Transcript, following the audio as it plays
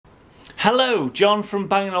Hello, John from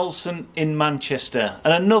Bang Olufsen in Manchester,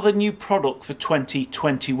 and another new product for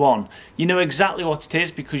 2021. You know exactly what it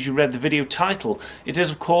is because you read the video title. It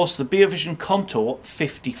is of course the Beovision Contour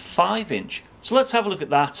 55-inch. So let's have a look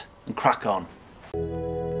at that and crack on.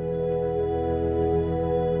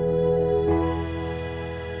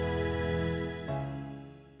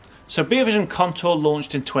 So Beovision Contour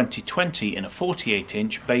launched in 2020 in a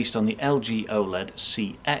 48-inch based on the LG OLED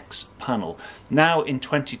CX panel. Now in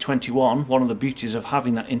 2021, one of the beauties of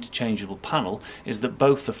having that interchangeable panel is that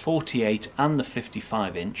both the 48 and the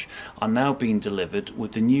 55-inch are now being delivered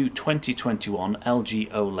with the new 2021 LG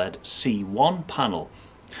OLED C1 panel.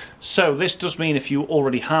 So this does mean if you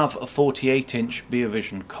already have a 48-inch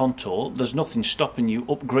Beovision Contour, there's nothing stopping you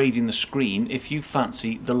upgrading the screen if you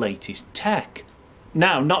fancy the latest tech.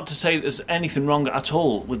 Now, not to say there's anything wrong at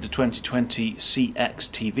all with the 2020 CX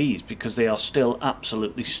TVs because they are still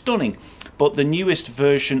absolutely stunning, but the newest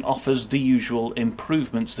version offers the usual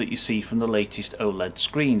improvements that you see from the latest OLED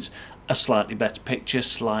screens. A slightly better picture,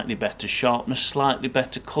 slightly better sharpness, slightly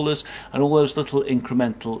better colours, and all those little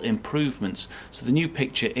incremental improvements. So the new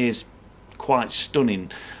picture is quite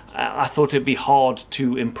stunning. I thought it'd be hard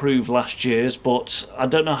to improve last year's, but I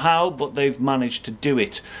don't know how, but they've managed to do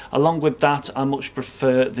it. Along with that, I much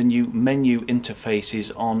prefer the new menu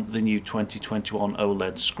interfaces on the new 2021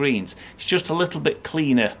 OLED screens. It's just a little bit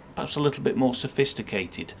cleaner, perhaps a little bit more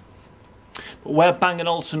sophisticated. But where Bang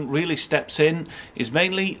Olufsen really steps in is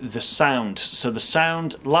mainly the sound. So the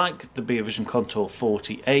sound, like the Beovision Contour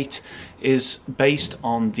 48, is based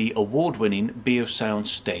on the award-winning Beosound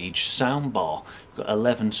Stage soundbar. You've got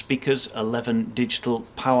 11 speakers, 11 digital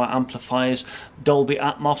power amplifiers, Dolby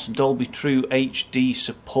Atmos, Dolby True HD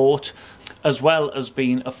support, as well as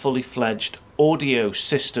being a fully fledged audio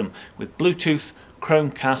system with Bluetooth,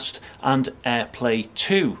 Chromecast and AirPlay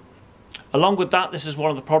 2. Along with that, this is one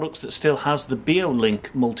of the products that still has the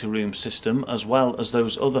BeoLink multi-room system as well as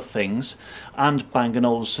those other things, and Bang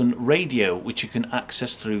Olufsen radio, which you can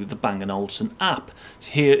access through the Bang Olufsen app.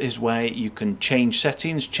 Here is where you can change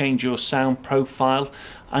settings, change your sound profile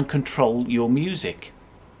and control your music.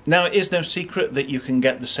 Now, it is no secret that you can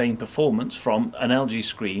get the same performance from an LG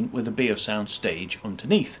screen with a Beosound Stage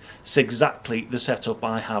underneath. It's exactly the setup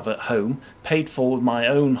I have at home, paid for with my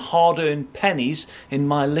own hard-earned pennies in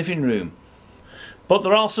my living room. But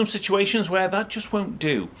there are some situations where that just won't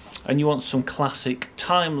do, and you want some classic,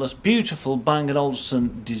 timeless, beautiful Bang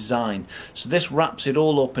Olufsen design. So this wraps it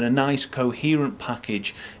all up in a nice coherent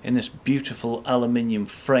package in this beautiful aluminium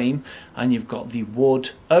frame, and you've got the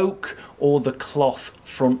wood, oak or the cloth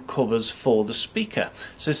front covers for the speaker.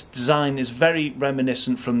 So this design is very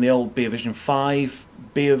reminiscent from the old Beovision 5,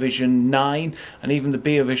 Beovision 9 and even the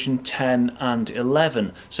Beovision 10 and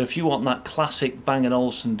 11. So if you want that classic Bang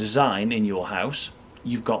Olufsen design in your house,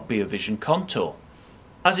 you've got Beovision Contour.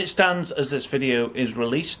 As it stands, as this video is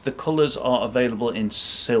released, the colours are available in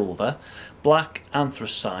silver, black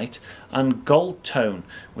anthracite and gold tone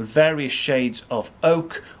with various shades of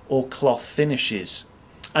oak or cloth finishes.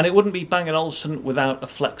 And it wouldn't be Bang Olufsen without a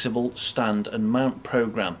flexible stand and mount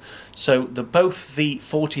program. So both the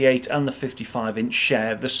 48 and the 55-inch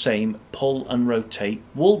share the same pull and rotate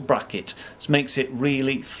wall bracket. This makes it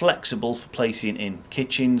really flexible for placing in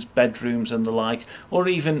kitchens, bedrooms and the like, or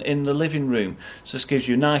even in the living room. So this gives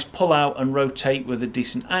you a nice pull out and rotate with a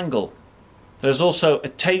decent angle. There's also a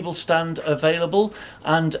table stand available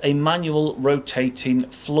and a manual rotating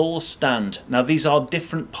floor stand. Now these are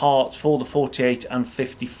different parts for the 48 and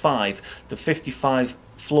 55. The 55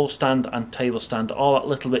 floor stand and table stand are a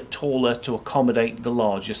little bit taller to accommodate the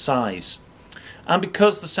larger size. And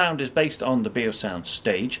because the sound is based on the Beosound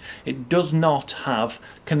Stage, it does not have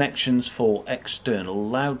connections for external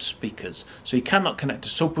loudspeakers. So you cannot connect a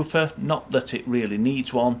subwoofer, not that it really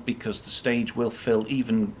needs one because the Stage will fill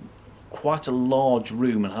even quite a large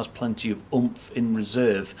room and has plenty of oomph in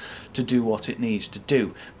reserve to do what it needs to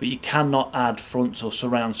do, but you cannot add fronts or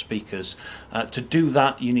surround speakers. To do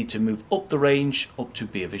that you need to move up the range up to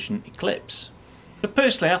Beovision Eclipse. But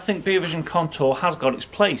personally I think Beovision Contour has got its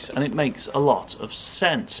place and it makes a lot of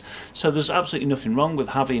sense. So there's absolutely nothing wrong with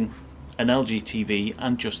having an LG TV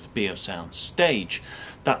and just the Beosound Stage.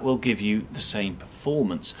 That will give you the same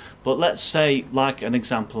performance. But let's say, like an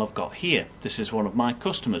example I've got here, this is one of my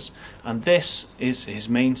customers and this is his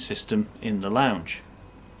main system in the lounge.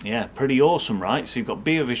 Yeah, pretty awesome, right? So you've got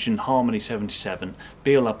Beovision Harmony 77,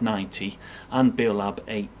 Beolab 90 and Beolab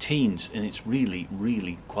 18s, and it's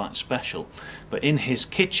really quite special. But in his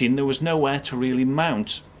kitchen there was nowhere to really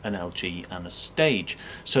mount an LG and a stage.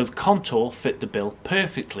 So the Contour fit the bill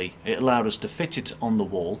perfectly. It allowed us to fit it on the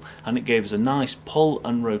wall, and it gave us a nice pull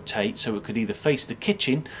and rotate, so it could either face the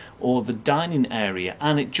kitchen or the dining area,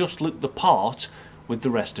 and it just looked the part with the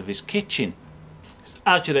rest of his kitchen.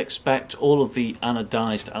 As you'd expect, all of the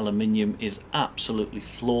anodized aluminium is absolutely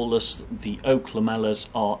flawless. The oak lamellas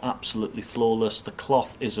are absolutely flawless. The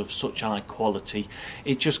cloth is of such high quality.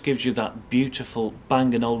 It just gives you that beautiful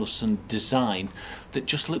Bang & Olufsen design that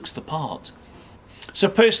just looks the part. So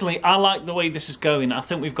personally, I like the way this is going. I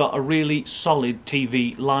think we've got a really solid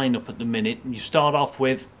TV lineup at the minute. You start off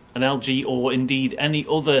with an LG, or indeed any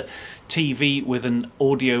other TV with an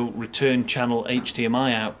audio return channel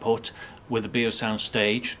HDMI output with a Beosound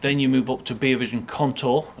stage. Then you move up to Beovision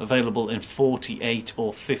Contour, available in 48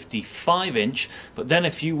 or 55 inch. But then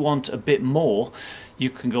if you want a bit more, you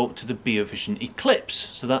can go up to the Beovision Eclipse.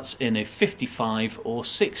 So that's in a 55 or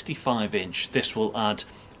 65 inch. This will add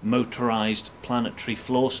motorized planetary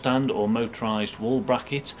floor stand or motorized wall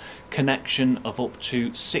bracket, connection of up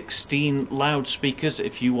to 16 loudspeakers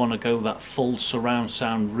if you want to go that full surround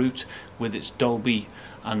sound route with its Dolby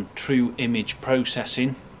and true image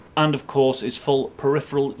processing. And of course it's full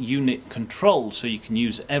peripheral unit control, so you can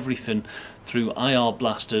use everything through IR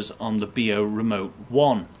blasters on the Beo Remote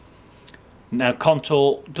 1. Now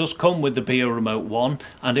Contour does come with the Beo Remote 1,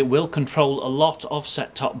 and it will control a lot of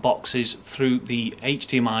set-top boxes through the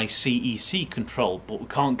HDMI CEC control, but we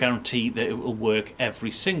can't guarantee that it will work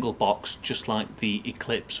every single box, just like the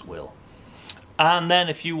Eclipse will. And then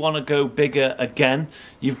if you want to go bigger again,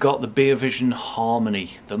 you've got the Beovision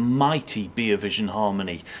Harmony, the mighty Beovision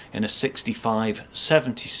Harmony in a 65,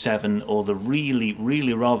 77 or the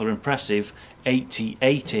really rather impressive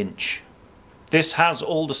 88 inch. This has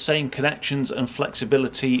all the same connections and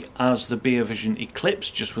flexibility as the Beovision Eclipse,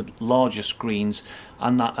 just with larger screens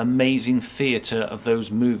and that amazing theatre of those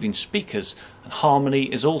moving speakers. And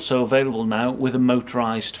Harmony is also available now with a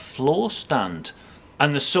motorised floor stand.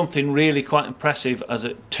 And there's something really quite impressive as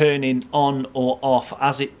it turning on or off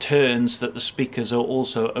as it turns, that the speakers are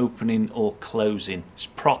also opening or closing. It's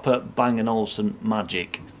proper Bang & Olufsen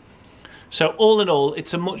magic. So all in all,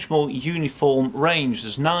 it's a much more uniform range.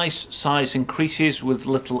 There's nice size increases with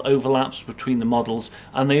little overlaps between the models,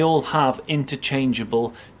 and they all have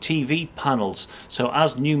interchangeable TV panels. So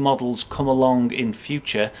as new models come along in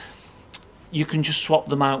future, you can just swap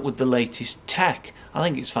them out with the latest tech. I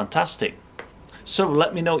think it's fantastic. So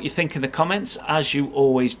let me know what you think in the comments, as you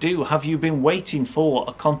always do. Have you been waiting for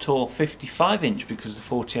a Contour 55 inch because the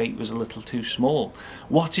 48 was a little too small?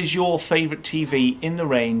 What is your favourite TV in the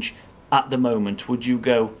range at the moment? Would you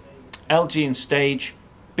go LG and Stage,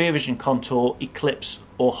 Beovision Contour, Eclipse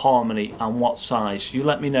or Harmony, and what size? You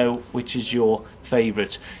let me know which is your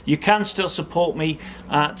favourite. You can still support me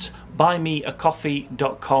at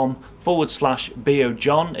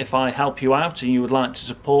buymeacoffee.com/BeoJohn if I help you out and you would like to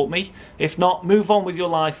support me. If not, move on with your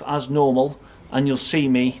life as normal and you'll see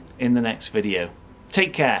me in the next video.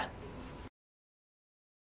 Take care.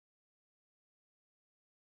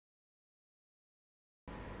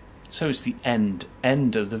 So it's the end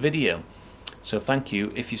of the video. So thank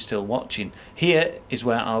you if you're still watching. Here is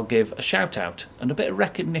where I'll give a shout out and a bit of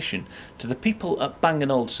recognition to the people at Bang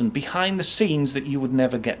 & Olufsen behind the scenes that you would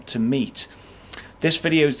never get to meet. This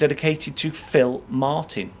video is dedicated to Phil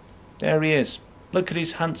Martin. There he is. Look at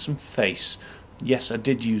his handsome face. Yes, I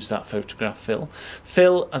did use that photograph, Phil.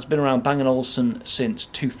 Phil has been around Bang & Olufsen since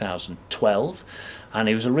 2012, and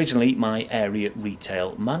he was originally my area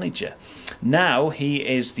retail manager. Now he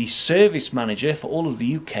is the service manager for all of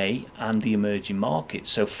the UK and the emerging markets.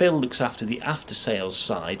 So Phil looks after the after sales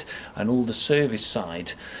side and all the service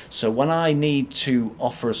side. So when I need to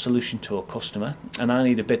offer a solution to a customer and I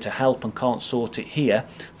need a bit of help and can't sort it here,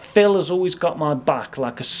 Phil has always got my back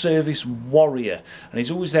like a service warrior, and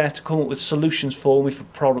he's always there to come up with solutions for me for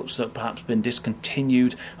products that have perhaps been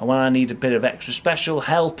discontinued, and when I need a bit of extra special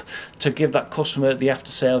help to give that customer the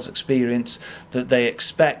after sales experience that they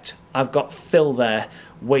expect, I've got Phil there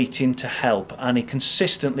waiting to help, and he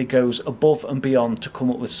consistently goes above and beyond to come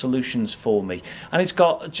up with solutions for me, and he's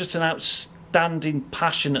got just an outstanding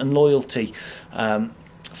passion and loyalty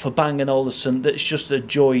for Bang & Olufsen that's just a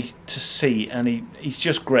joy to see, and he's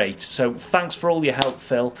just great. So thanks for all your help,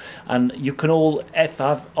 Phil, and you can all, if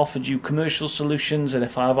I've offered you commercial solutions and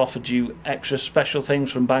if I've offered you extra special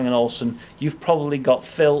things from Bang & Olufsen, you've probably got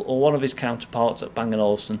Phil or one of his counterparts at Bang &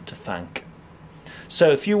 Olufsen to thank.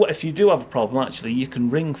 So if you do have a problem, actually, you can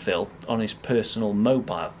ring Phil on his personal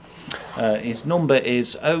mobile. His number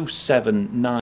is 079